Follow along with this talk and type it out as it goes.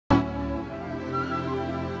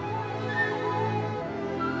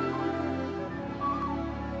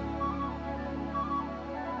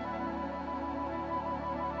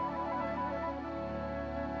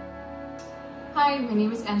Hi, my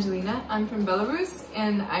name is Angelina. I'm from Belarus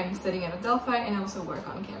and I'm studying at Adelphi and I also work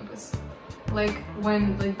on campus.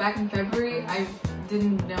 Back in February, I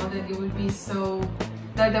didn't know that it would be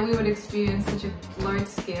that we would experience such a large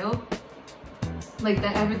scale.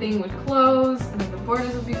 That everything would close, and that the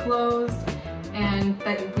borders would be closed, and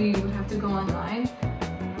that we would have to go online.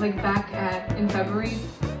 In February,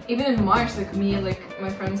 even in March, me and my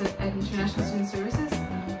friends at International Student Services,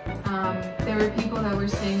 there were people that were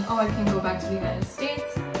saying, oh, I can't go back to the United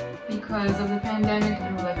States because of the pandemic,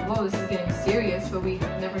 and we're like, whoa, this is getting serious, but we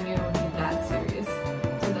never knew it would be that serious.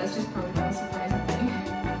 So that's just probably the most surprising thing.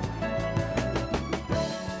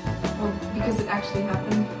 Well, because it actually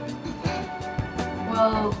happened.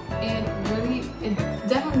 Well, it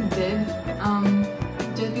definitely did,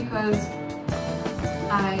 just because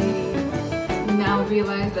I now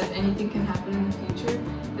realize that anything can happen in the future,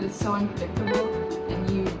 that it's so unpredictable, and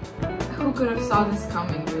who could have saw this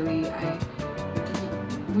coming, really?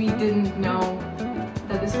 We didn't know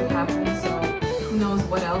that this would happen, so who knows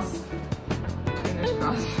what else, fingers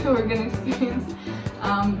crossed, we're gonna experience.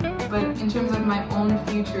 But in terms of my own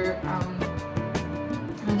future,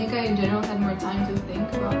 I think I in general had more time to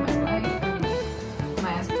think about my life,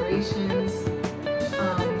 my aspirations,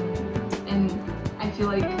 and I feel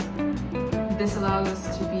like this allows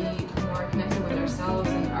us to be more connected with ourselves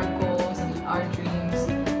and our goals and our dreams.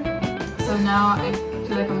 So now I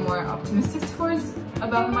feel like I'm more optimistic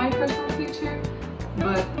about my personal future,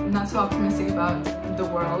 but not so optimistic about the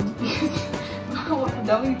world because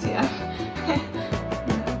WTF.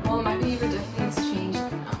 Well, my behavior definitely has changed,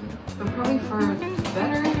 but probably for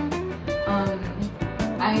better.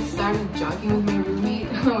 I started jogging with my roommate,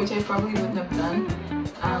 which I probably wouldn't have done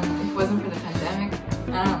if it wasn't for the pandemic.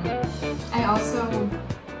 I also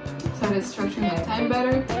started structuring my time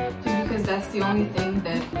better, just because that's the only thing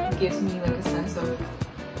that gives me a sense of,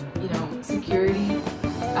 security.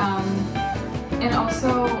 And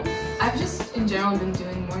also, I've just in general been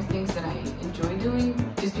doing more things that I enjoy doing,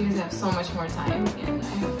 just because I have so much more time and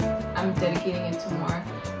I'm dedicating it to more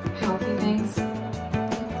healthy things.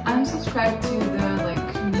 I'm subscribed to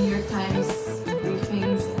the New York Times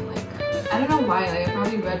briefings, and I don't know why, I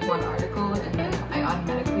probably read one article and then I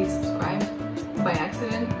automatically subscribed by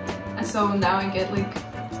accident. And so now I get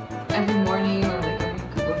every morning or every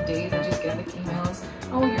couple of days I just get emails,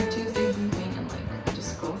 oh, your Tuesday briefing, and I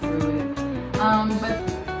just scroll through it. But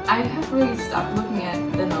I have really stopped looking at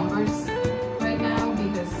the numbers right now,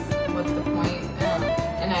 because what's the point?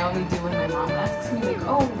 And I only do when my mom asks me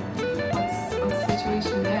oh, what's the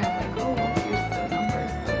situation there? I'm oh, well, here's the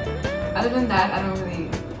numbers. But other than that, I don't really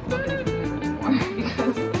look at the news anymore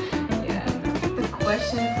because, yeah, the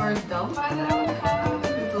question for Adelphi that I would have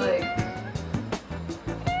is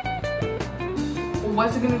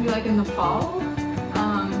what's it gonna be like in the fall?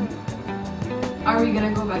 Are we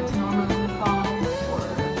gonna go back to normal in the fall, or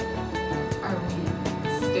are we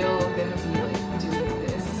still gonna be